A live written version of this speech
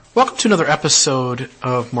Welcome to another episode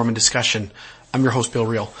of Mormon Discussion. I'm your host, Bill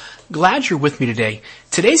Reel. Glad you're with me today.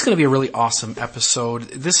 Today's going to be a really awesome episode.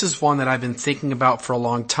 This is one that I've been thinking about for a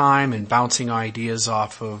long time and bouncing ideas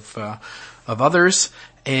off of others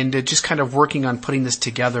and just kind of working on putting this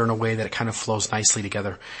together in a way that it kind of flows nicely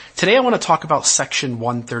together. Today I want to talk about section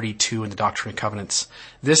 132 in the Doctrine and Covenants.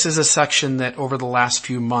 This is a section that over the last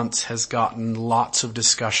few months has gotten lots of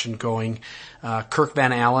discussion going. Kirk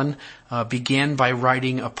Van Allen began by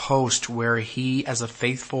writing a post where he, as a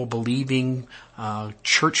faithful, believing,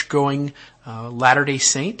 church-going Latter-day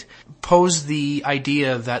Saint, posed the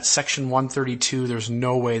idea that section 132, there's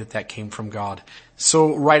no way that came from God.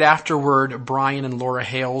 So right afterward, Brian and Laura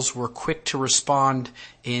Hales were quick to respond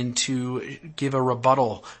and to give a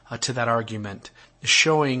rebuttal to that argument,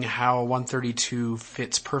 showing how 132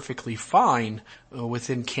 fits perfectly fine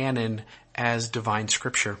within canon as divine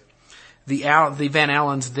scripture. The Van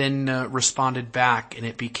Allens then responded back, and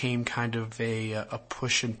it became kind of a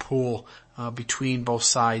push and pull between both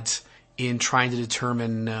sides in trying to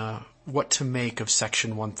determine what to make of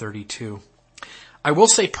section 132. I will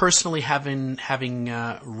say personally, having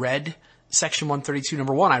read section 132,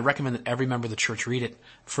 number one, I recommend that every member of the church read it.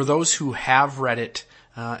 For those who have read it,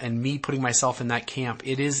 and me putting myself in that camp,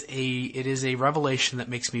 it is a revelation that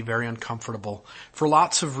makes me very uncomfortable for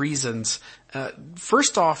lots of reasons.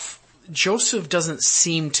 First off, Joseph doesn't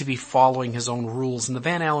seem to be following his own rules, and the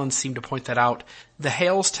Van Allens seem to point that out. The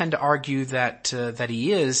Hales tend to argue that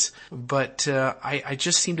he is, but I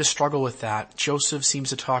just seem to struggle with that. Joseph seems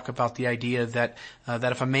to talk about the idea that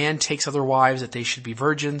if a man takes other wives, that they should be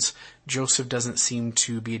virgins. Joseph doesn't seem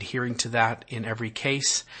to be adhering to that in every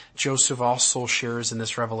case. Joseph also shares in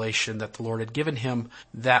this revelation that the Lord had given him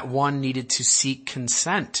that one needed to seek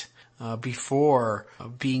consent before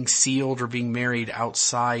being sealed or being married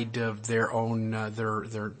outside of their own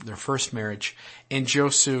their first marriage, and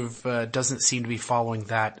Joseph doesn't seem to be following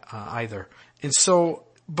that either. And so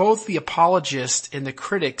both the apologists and the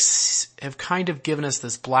critics have kind of given us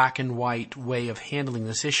this black and white way of handling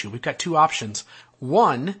this issue. We've got two options.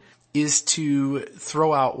 One is to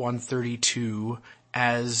throw out 132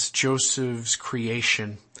 as Joseph's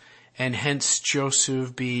creation, and hence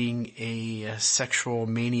Joseph being a sexual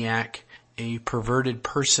maniac, a perverted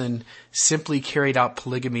person, simply carried out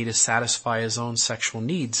polygamy to satisfy his own sexual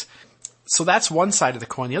needs. So that's one side of the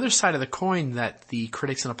coin. The other side of the coin that the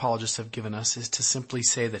critics and apologists have given us is to simply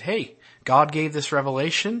say that, hey, God gave this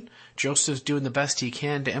revelation, Joseph's doing the best he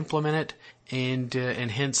can to implement it, and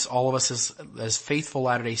hence all of us as faithful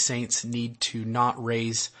Latter-day Saints need to not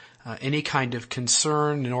raise any kind of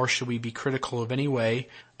concern, nor should we be critical of any way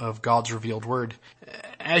of God's revealed word.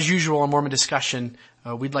 As usual on Mormon Discussion,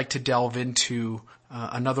 we'd like to delve into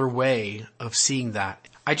another way of seeing that.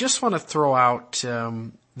 I just want to throw out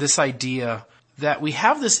this idea that we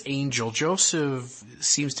have this angel. Joseph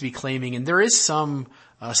seems to be claiming, and there is some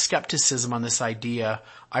skepticism on this idea.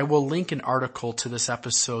 I will link an article to this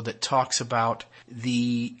episode that talks about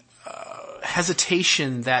the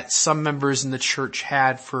hesitation that some members in the church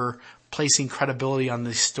had for placing credibility on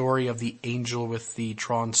the story of the angel with the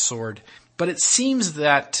drawn sword. But it seems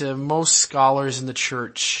that most scholars in the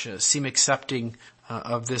church seem accepting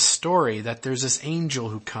of this story, that there's this angel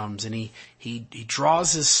who comes and he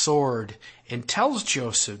draws his sword and tells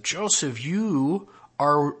Joseph, you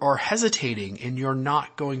are hesitating and you're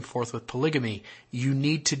not going forth with polygamy. You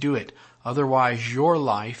need to do it. Otherwise, your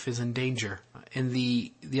life is in danger. And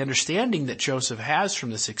the understanding that Joseph has from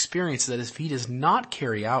this experience is that if he does not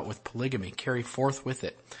carry forth with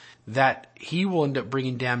it, that he will end up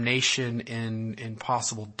bringing damnation and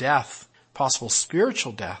possible death, possible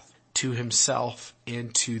spiritual death to himself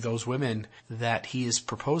and to those women that he is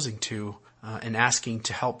proposing to and asking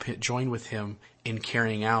to help join with him in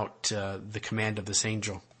carrying out the command of this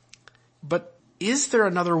angel. But is there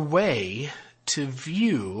another way to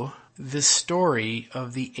view this story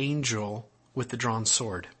of the angel with the drawn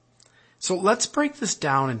sword? So let's break this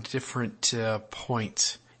down into different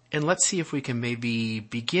points, and let's see if we can maybe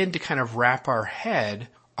begin to kind of wrap our head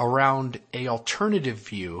around an alternative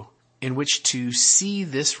view in which to see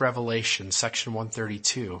this revelation, section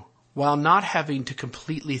 132, while not having to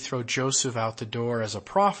completely throw Joseph out the door as a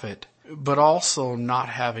prophet, but also not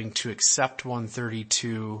having to accept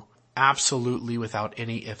 132 absolutely without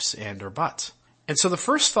any ifs, and, or buts. And so the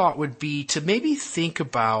first thought would be to maybe think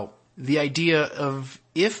about the idea of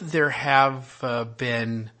if there have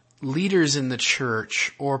been leaders in the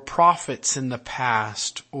church or prophets in the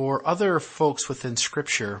past or other folks within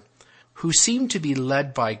Scripture who seem to be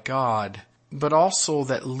led by God, but also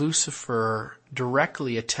that Lucifer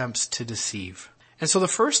directly attempts to deceive. And so the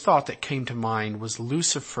first thought that came to mind was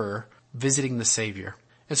Lucifer visiting the Savior.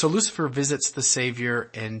 And so Lucifer visits the Savior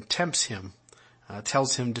and tempts him,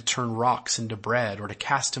 tells him to turn rocks into bread or to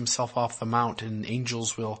cast himself off the mount and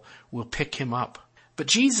angels will pick him up. But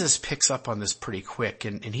Jesus picks up on this pretty quick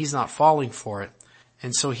and he's not falling for it.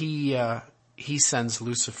 And so he sends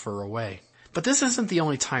Lucifer away. But this isn't the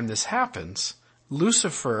only time this happens.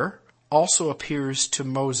 Lucifer also appears to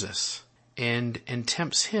Moses and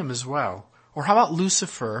tempts him as well. Or how about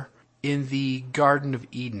Lucifer in the Garden of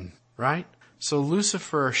Eden, right? So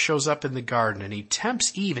Lucifer shows up in the garden and he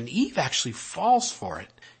tempts Eve, and Eve actually falls for it.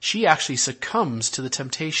 She actually succumbs to the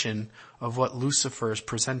temptation of what Lucifer is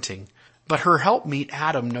presenting. But her helpmeet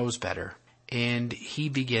Adam knows better, and he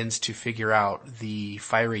begins to figure out the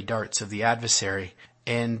fiery darts of the adversary,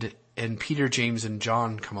 and Peter, James, and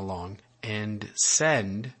John come along and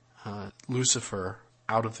send Lucifer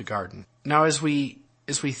out of the garden. Now, as we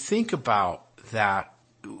think about that,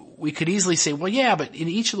 we could easily say, well, yeah, but in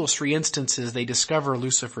each of those three instances, they discover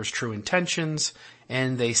Lucifer's true intentions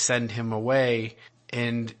and they send him away.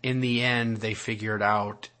 And in the end, they figure it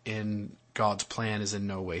out and God's plan is in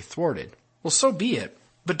no way thwarted. Well, so be it.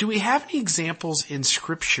 But do we have any examples in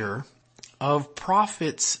Scripture of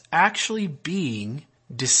prophets actually being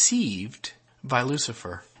deceived by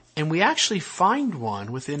Lucifer? And we actually find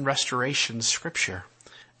one within Restoration Scripture.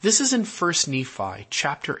 This is in 1 Nephi,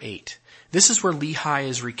 chapter 8. This is where Lehi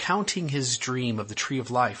is recounting his dream of the tree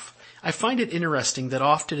of life. I find it interesting that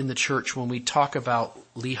often in the church when we talk about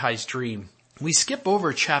Lehi's dream, we skip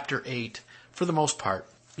over chapter 8 for the most part.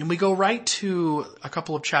 And we go right to a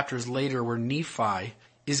couple of chapters later where Nephi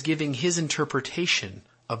is giving his interpretation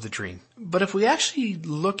of the dream. But if we actually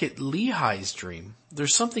look at Lehi's dream,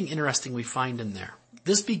 there's something interesting we find in there.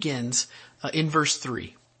 This begins in verse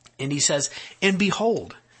 3. And he says, "And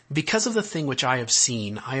behold, because of the thing which I have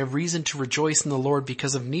seen, I have reason to rejoice in the Lord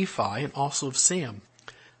because of Nephi and also of Sam.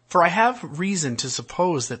 For I have reason to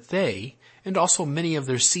suppose that they, and also many of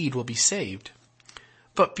their seed, will be saved.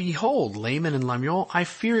 But behold, Laman and Lemuel, I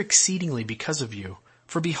fear exceedingly because of you.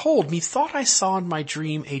 For behold, methought I saw in my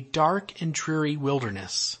dream a dark and dreary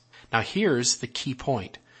wilderness." Now here's the key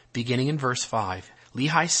point. Beginning in verse 5,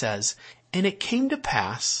 Lehi says, "And it came to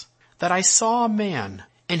pass that I saw a man,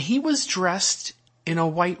 and he was dressed in a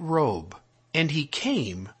white robe, and he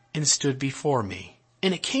came and stood before me.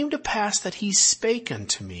 And it came to pass that he spake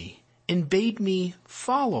unto me, and bade me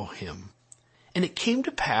follow him. And it came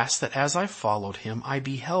to pass that as I followed him, I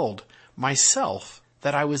beheld myself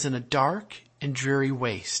that I was in a dark and dreary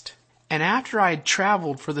waste. And after I had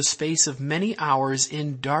traveled for the space of many hours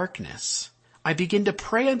in darkness, I began to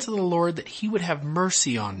pray unto the Lord that he would have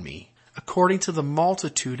mercy on me, according to the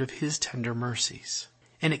multitude of his tender mercies.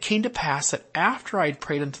 And it came to pass that after I had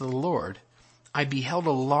prayed unto the Lord, I beheld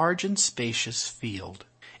a large and spacious field."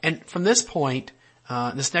 And from this point,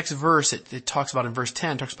 this next verse, it talks about in verse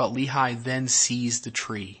 10, talks about Lehi then sees the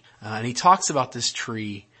tree. And he talks about this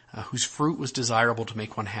tree whose fruit was desirable to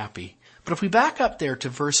make one happy. But if we back up there to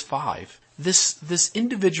verse 5, this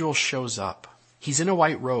individual shows up. He's in a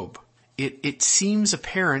white robe. It seems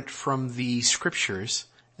apparent from the scriptures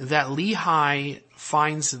that Lehi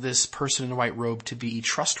finds this person in a white robe to be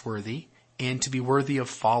trustworthy and to be worthy of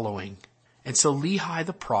following. And so Lehi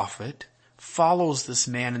the prophet follows this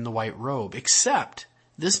man in the white robe, except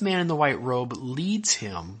this man in the white robe leads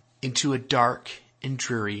him into a dark and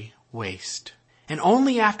dreary waste. And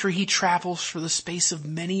only after he travels for the space of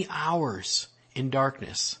many hours in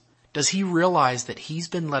darkness does he realize that he's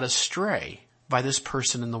been led astray by this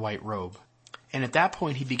person in the white robe. And at that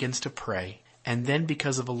point he begins to pray. And then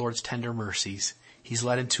because of the Lord's tender mercies, he's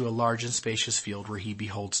led into a large and spacious field where he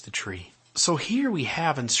beholds the tree. So here we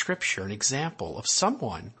have in Scripture an example of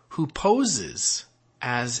someone who poses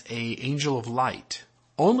as an angel of light,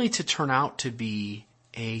 only to turn out to be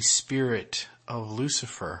a spirit of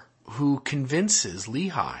Lucifer, who convinces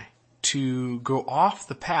Lehi to go off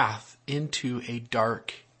the path into a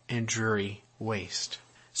dark and dreary waste.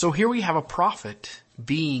 So here we have a prophet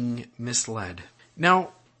being misled.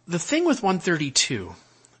 Now, the thing with 132,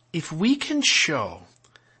 if we can show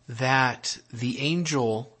that the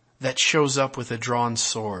angel that shows up with a drawn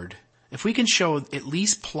sword, if we can show at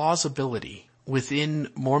least plausibility within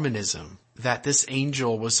Mormonism that this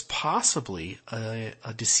angel was possibly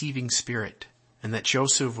a deceiving spirit and that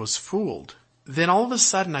Joseph was fooled, then all of a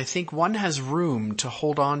sudden I think one has room to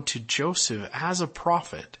hold on to Joseph as a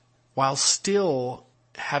prophet while still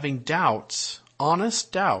having doubts,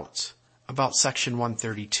 honest doubts, about section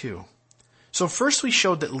 132. So first we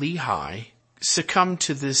showed that Lehi succumbed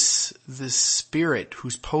to this spirit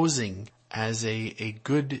who's posing as a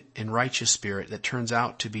good and righteous spirit that turns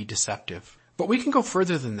out to be deceptive. But we can go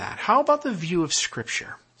further than that. How about the view of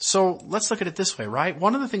Scripture? So let's look at it this way, right?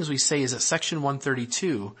 One of the things we say is that section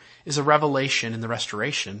 132 is a revelation in the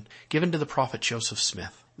Restoration given to the prophet Joseph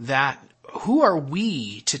Smith. That who are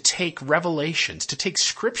we to take revelations, to take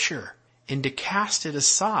scripture, and to cast it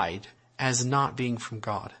aside as not being from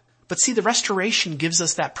God? But see, the Restoration gives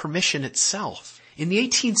us that permission itself. In the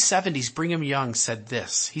 1870s, Brigham Young said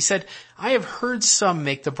this. He said, "I have heard some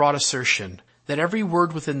make the broad assertion that every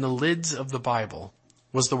word within the lids of the Bible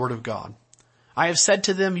was the word of God. I have said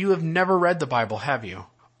to them, you have never read the Bible, have you?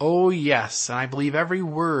 Oh yes, and I believe every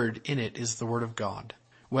word in it is the word of God.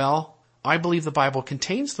 Well, I believe the Bible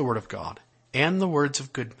contains the word of God, and the words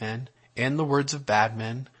of good men, and the words of bad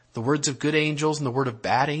men, the words of good angels and the word of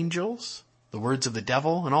bad angels, the words of the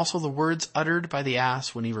devil, and also the words uttered by the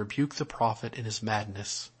ass when he rebuked the prophet in his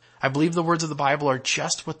madness. I believe the words of the Bible are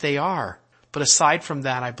just what they are. But aside from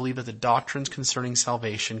that, I believe that the doctrines concerning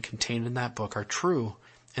salvation contained in that book are true,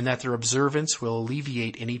 and that their observance will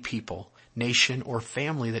alleviate any people, nation, or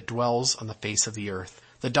family that dwells on the face of the earth.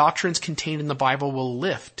 The doctrines contained in the Bible will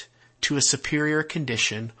lift to a superior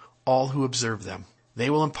condition all who observe them. They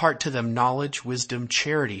will impart to them knowledge, wisdom,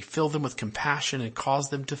 charity, fill them with compassion, and cause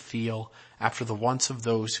them to feel after the wants of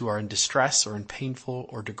those who are in distress or in painful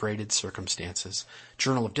or degraded circumstances."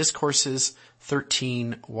 Journal of Discourses,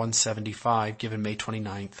 13-175, given May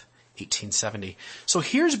 29th, 1870. So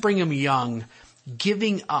here's Brigham Young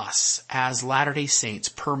giving us, as Latter-day Saints,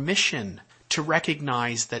 permission to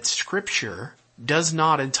recognize that Scripture does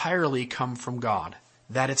not entirely come from God,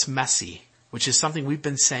 that it's messy, which is something we've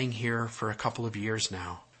been saying here for a couple of years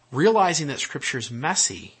now. Realizing that Scripture is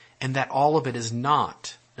messy and that all of it is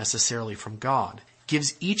not necessarily from God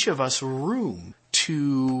gives each of us room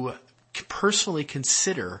to personally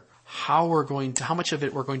consider how much of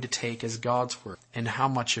it we're going to take as God's word and how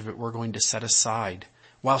much of it we're going to set aside,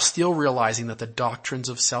 while still realizing that the doctrines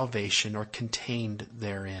of salvation are contained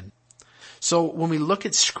therein. So when we look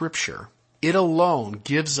at Scripture, it alone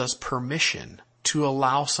gives us permission to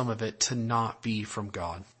allow some of it to not be from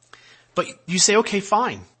God. But you say, okay,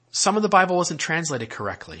 fine. Some of the Bible wasn't translated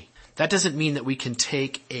correctly. That doesn't mean that we can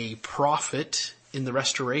take a prophet in the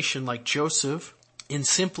Restoration like Joseph and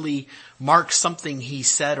simply mark something he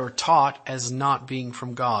said or taught as not being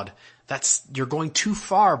from God. You're going too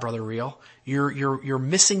far, Brother Real. You're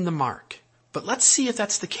missing the mark. But let's see if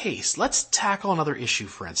that's the case. Let's tackle another issue,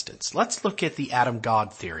 for instance. Let's look at the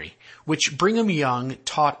Adam-God theory, which Brigham Young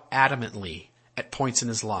taught adamantly at points in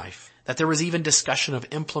his life, that there was even discussion of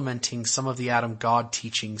implementing some of the Adam-God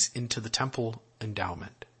teachings into the temple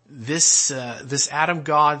endowment. This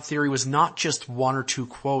Adam-God theory was not just one or two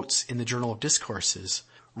quotes in the Journal of Discourses.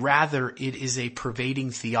 Rather, it is a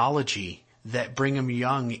pervading theology that Brigham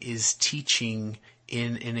Young is teaching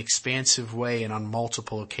in an expansive way and on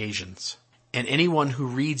multiple occasions. And anyone who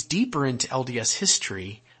reads deeper into LDS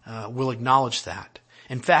history will acknowledge that.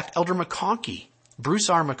 In fact, Elder McConkie, Bruce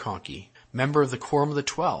R. McConkie, member of the Quorum of the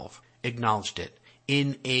 12, acknowledged it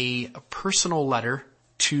in a personal letter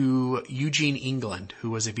to Eugene England,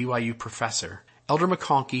 who was a BYU professor. Elder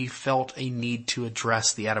McConkie felt a need to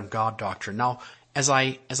address the Adam-God doctrine. Now, as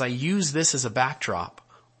I use this as a backdrop,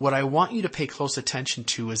 what I want you to pay close attention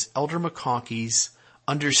to is Elder McConkie's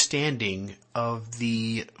understanding of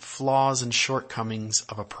the flaws and shortcomings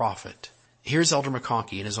of a prophet. Here's Elder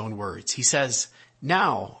McConkie in his own words. He says,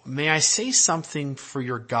 "Now, may I say something for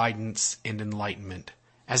your guidance and enlightenment?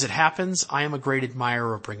 As it happens, I am a great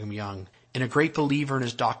admirer of Brigham Young and a great believer in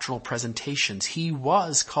his doctrinal presentations. He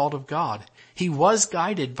was called of God. He was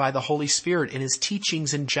guided by the Holy Spirit in his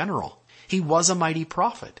teachings in general. He was a mighty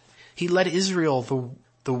prophet. He led Israel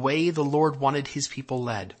the way the Lord wanted his people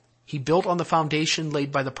led. He built on the foundation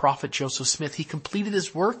laid by the prophet Joseph Smith. He completed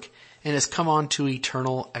his work and has come on to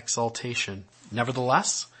eternal exaltation.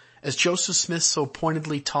 Nevertheless, as Joseph Smith so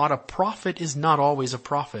pointedly taught, a prophet is not always a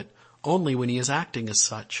prophet, only when he is acting as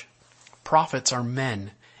such. Prophets are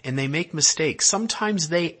men, and they make mistakes. Sometimes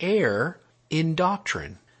they err in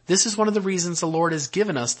doctrine. This is one of the reasons the Lord has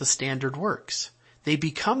given us the standard works. They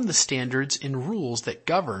become the standards and rules that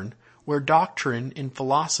govern where doctrine and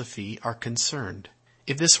philosophy are concerned.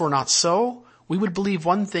 If this were not so, we would believe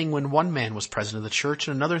one thing when one man was president of the church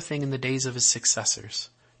and another thing in the days of his successors.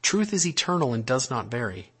 Truth is eternal and does not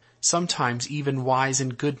vary. Sometimes even wise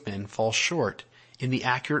and good men fall short in the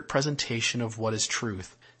accurate presentation of what is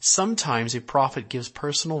truth. Sometimes a prophet gives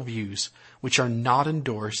personal views which are not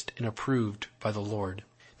endorsed and approved by the Lord."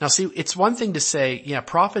 Now see, it's one thing to say, yeah,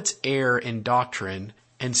 prophets err in doctrine,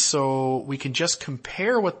 and so we can just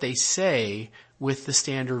compare what they say with the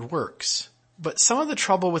standard works. But some of the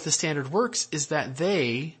trouble with the standard works is that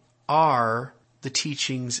they are the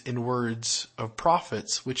teachings and words of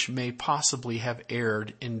prophets which may possibly have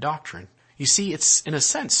erred in doctrine. You see, it's in a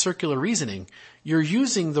sense circular reasoning. You're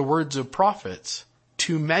using the words of prophets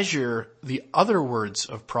to measure the other words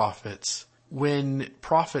of prophets when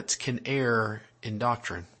prophets can err in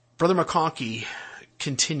doctrine. Brother McConkie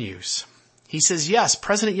continues. He says, yes,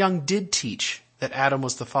 President Young did teach that Adam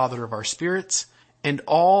was the father of our spirits and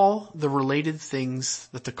all the related things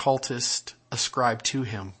that the cultist ascribed to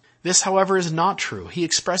him. This, however, is not true. He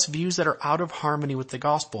expressed views that are out of harmony with the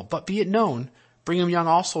gospel. But be it known, Brigham Young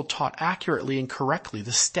also taught accurately and correctly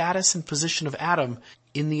the status and position of Adam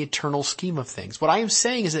in the eternal scheme of things. What I am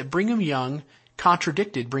saying is that Brigham Young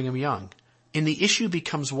contradicted Brigham Young, and the issue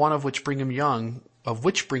becomes one of which Brigham Young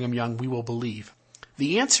we will believe.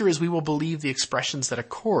 The answer is we will believe the expressions that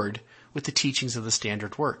accord with the teachings of the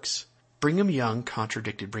standard works. Brigham Young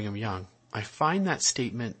contradicted Brigham Young. I find that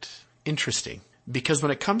statement interesting because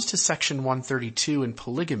when it comes to section 132 in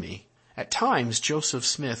polygamy, at times Joseph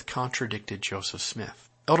Smith contradicted Joseph Smith.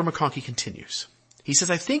 Elder McConkie continues. He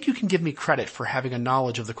says, I think you can give me credit for having a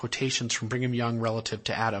knowledge of the quotations from Brigham Young relative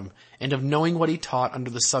to Adam and of knowing what he taught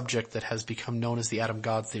under the subject that has become known as the Adam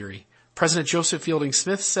God theory. President Joseph Fielding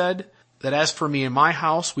Smith said that as for me and my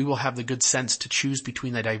house, we will have the good sense to choose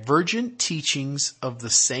between the divergent teachings of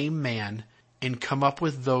the same man and come up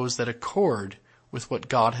with those that accord with what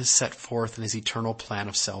God has set forth in his eternal plan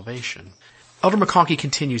of salvation. Elder McConkie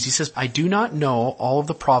continues. He says, I do not know all of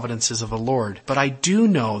the providences of the Lord, but I do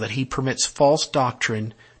know that he permits false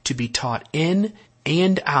doctrine to be taught in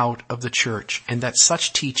and out of the church, and that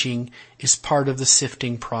such teaching is part of the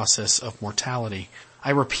sifting process of mortality.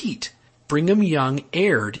 I repeat, Brigham Young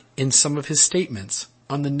erred in some of his statements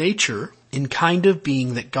on the nature and kind of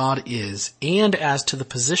being that God is, and as to the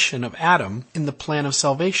position of Adam in the plan of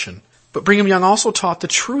salvation. But Brigham Young also taught the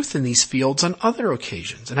truth in these fields on other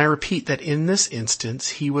occasions, and I repeat that in this instance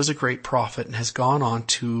he was a great prophet and has gone on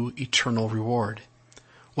to eternal reward.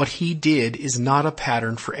 What he did is not a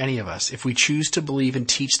pattern for any of us. If we choose to believe and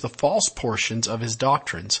teach the false portions of his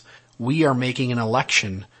doctrines, we are making an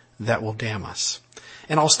election that will damn us.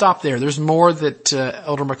 And I'll stop there. There's more that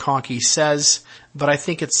Elder McConkie says, but I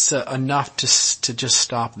think it's enough to just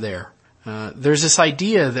stop there. There's this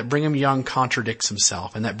idea that Brigham Young contradicts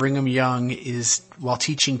himself, and that Brigham Young is, while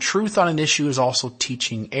teaching truth on an issue, is also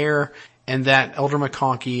teaching error, and that Elder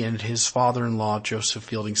McConkie and his father-in-law, Joseph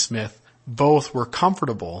Fielding Smith, both were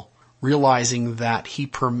comfortable realizing that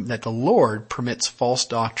that the Lord permits false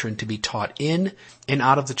doctrine to be taught in and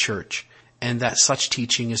out of the church, and that such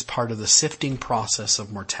teaching is part of the sifting process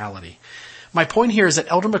of mortality. My point here is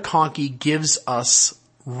that Elder McConkie gives us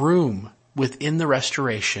room within the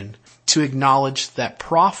restoration to acknowledge that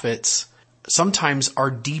prophets sometimes are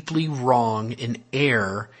deeply wrong and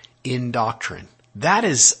err in doctrine. That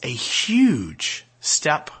is a huge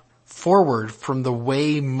step forward from the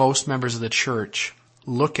way most members of the church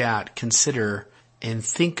look at, consider, and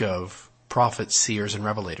think of prophets, seers, and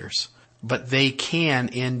revelators. But they can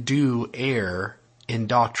and do err in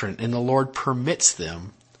doctrine, and the Lord permits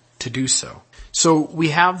them to do so. So we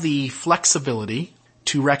have the flexibility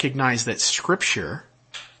to recognize that Scripture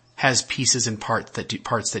has pieces and parts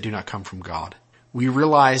that do not come from God. We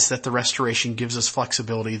realize that the restoration gives us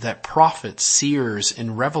flexibility that prophets, seers,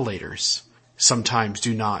 and revelators sometimes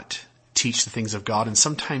do not teach the things of God and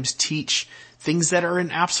sometimes teach things that are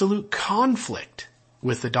in absolute conflict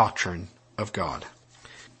with the doctrine of God.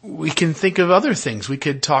 We can think of other things. We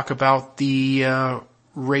could talk about the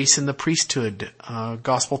race and the priesthood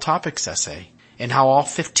gospel topics essay, and how all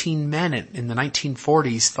 15 men in the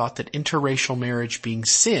 1940s thought that interracial marriage being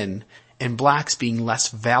sin and blacks being less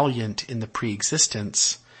valiant in the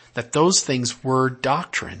pre-existence, that those things were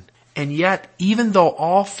doctrine. And yet, even though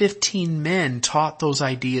all 15 men taught those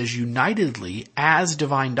ideas unitedly as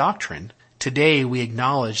divine doctrine, today we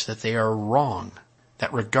acknowledge that they are wrong.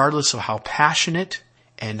 That regardless of how passionate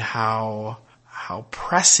and how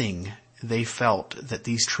pressing they felt that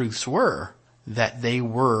these truths were, that they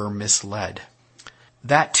were misled.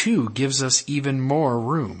 That too gives us even more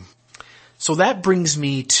room. So that brings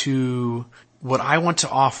me to what I want to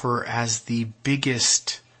offer as the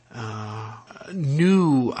biggest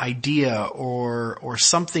new idea or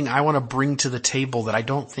something I want to bring to the table that I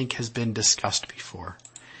don't think has been discussed before.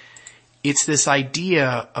 It's this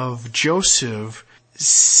idea of Joseph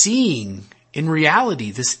seeing in reality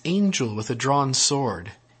this angel with a drawn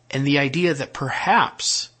sword, and the idea that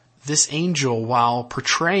perhaps this angel, while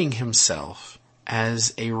portraying himself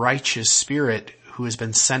as a righteous spirit who has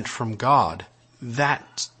been sent from God,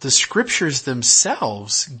 that the scriptures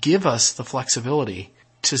themselves give us the flexibility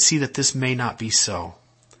to see that this may not be so.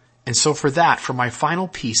 And so for my final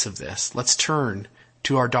piece of this, let's turn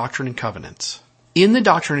to our Doctrine and Covenants. In the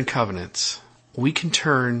Doctrine and Covenants, we can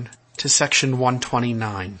turn to section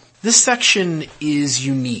 129. This section is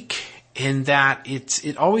unique in that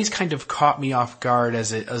it always kind of caught me off guard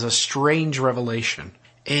as a strange revelation.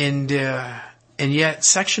 And yet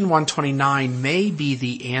section 129 may be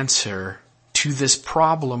the answer to this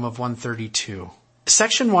problem of 132.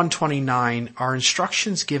 Section 129 are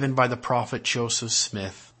instructions given by the prophet Joseph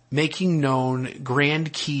Smith, making known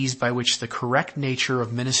grand keys by which the correct nature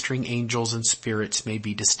of ministering angels and spirits may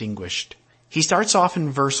be distinguished. He starts off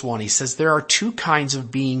in verse 1. He says, there are two kinds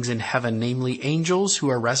of beings in heaven, namely angels who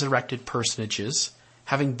are resurrected personages,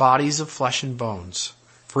 having bodies of flesh and bones.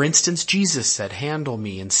 For instance, Jesus said, handle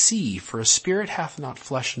me and see, for a spirit hath not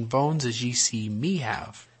flesh and bones as ye see me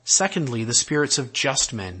have. Secondly, the spirits of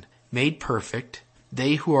just men, made perfect,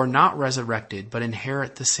 they who are not resurrected, but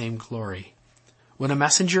inherit the same glory. When a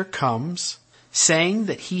messenger comes, saying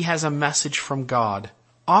that he has a message from God,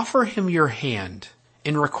 offer him your hand,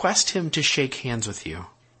 and request him to shake hands with you.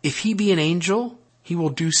 If he be an angel, he will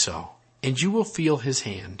do so, and you will feel his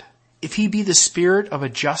hand. If he be the spirit of a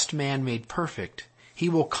just man made perfect, he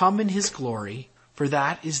will come in his glory, for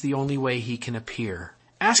that is the only way he can appear.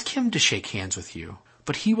 Ask him to shake hands with you,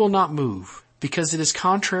 but he will not move, because it is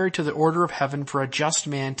contrary to the order of heaven for a just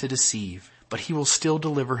man to deceive, but he will still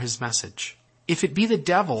deliver his message. If it be the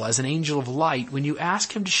devil as an angel of light, when you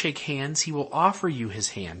ask him to shake hands, he will offer you his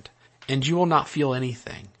hand, and you will not feel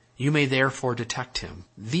anything. You may therefore detect him.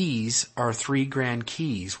 These are three grand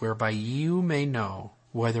keys whereby you may know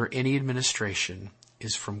whether any administration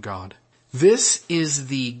is from God. This is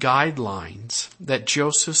the guidelines that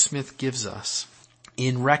Joseph Smith gives us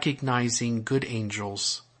in recognizing good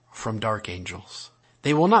angels from dark angels.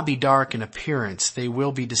 They will not be dark in appearance. They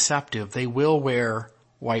will be deceptive. They will wear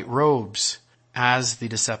white robes, as the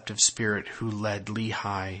deceptive spirit who led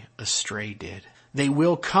Lehi astray did. They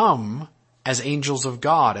will come as angels of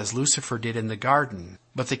God, as Lucifer did in the garden.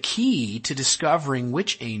 But the key to discovering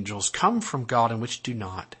which angels come from God and which do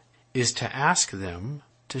not is to ask them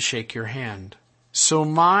to shake your hand. So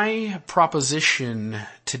my proposition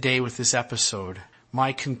today with this episode,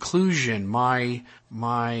 my conclusion,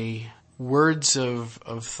 my words of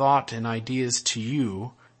thought and ideas to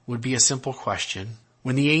you would be a simple question.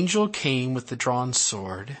 When the angel came with the drawn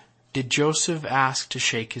sword, did Joseph ask to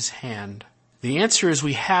shake his hand? The answer is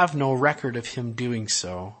we have no record of him doing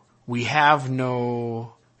so. We have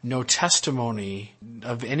no testimony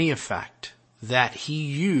of any effect that he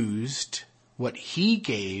used what he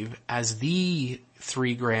gave as the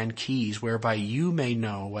three grand keys whereby you may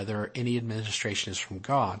know whether any administration is from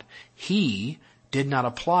God. He did not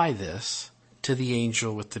apply this to the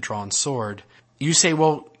angel with the drawn sword. You say,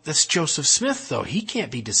 well, that's Joseph Smith though. He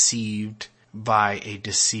can't be deceived by a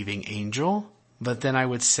deceiving angel. But then I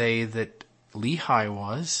would say that Lehi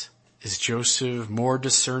was. Is Joseph more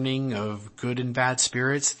discerning of good and bad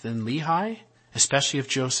spirits than Lehi? Especially if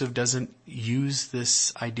Joseph doesn't use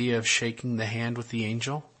this idea of shaking the hand with the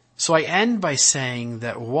angel. So I end by saying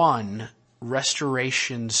that one,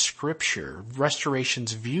 Restoration's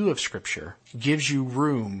view of Scripture gives you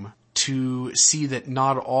room to see that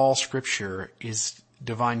not all Scripture is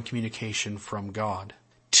divine communication from God.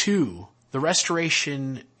 Two, the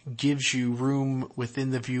Restoration gives you room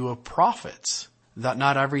within the view of prophets, that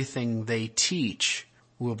not everything they teach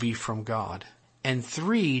will be from God. And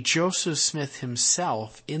three, Joseph Smith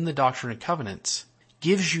himself in the Doctrine and Covenants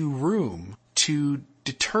gives you room to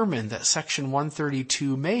determine that section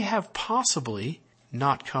 132 may have possibly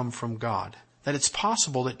not come from God. That it's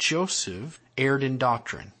possible that Joseph erred in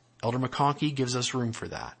doctrine. Elder McConkie gives us room for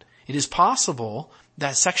that. It is possible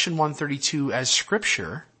that section 132 as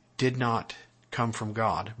Scripture did not come from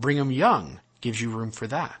God. Brigham Young gives you room for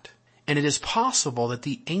that. And it is possible that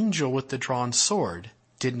the angel with the drawn sword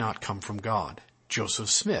did not come from God. Joseph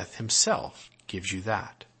Smith himself gives you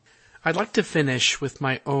that. I'd like to finish with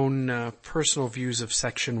my own personal views of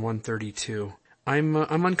section 132. I'm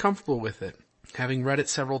uncomfortable with it. Having read it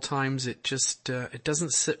several times, it just it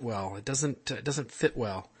doesn't sit well. It doesn't fit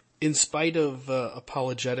well. In spite of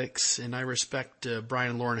apologetics, and I respect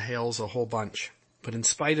Brian and Lauren Hales a whole bunch, but in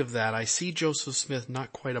spite of that, I see Joseph Smith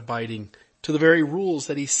not quite abiding to the very rules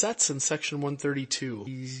that he sets in section 132.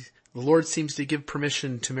 The Lord seems to give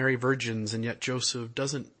permission to marry virgins, and yet Joseph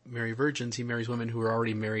doesn't marry virgins. He marries women who are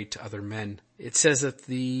already married to other men. It says that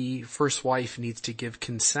the first wife needs to give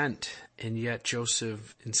consent, and yet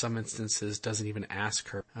Joseph, in some instances, doesn't even ask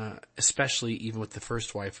her, especially even with the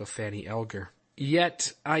first wife of Fanny Elger.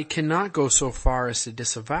 Yet I cannot go so far as to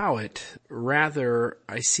disavow it. Rather,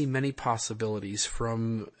 I see many possibilities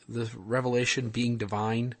from the revelation being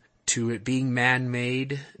divine to it being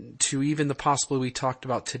man-made, to even the possibility we talked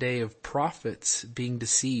about today of prophets being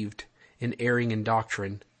deceived and erring in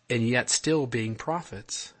doctrine, and yet still being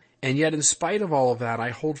prophets. And yet in spite of all of that,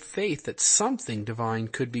 I hold faith that something divine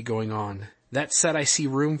could be going on. That said, I see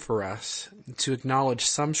room for us to acknowledge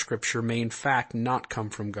some scripture may in fact not come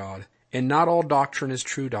from God. And not all doctrine is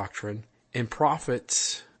true doctrine, and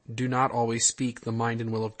prophets do not always speak the mind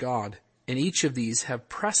and will of God. And each of these have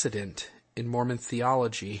precedent in Mormon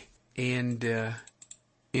theology and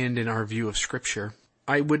in our view of scripture.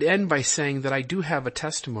 I would end by saying that I do have a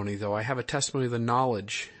testimony, though. I have a testimony of the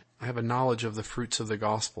knowledge. I have a knowledge of the fruits of the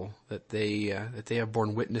gospel, that they have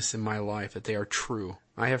borne witness in my life, that they are true.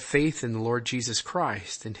 I have faith in the Lord Jesus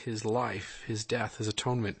Christ, in His life, His death, His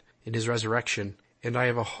atonement, in His resurrection. And I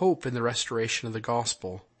have a hope in the restoration of the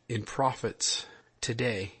gospel, in prophets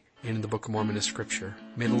today, and in the Book of Mormon as scripture.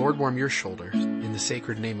 May the Lord warm your shoulders in the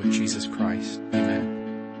sacred name of Jesus Christ. Amen.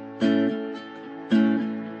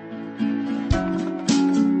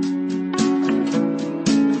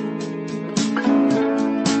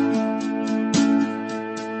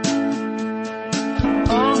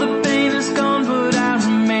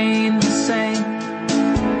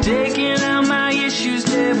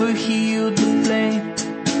 Healed the flame,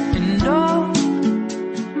 and all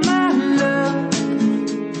my love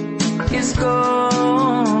is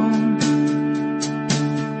gone.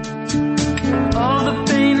 All the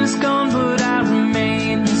pain is gone, but I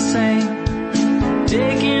remain the same.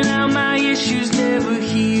 Taking out my issues never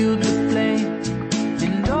healed the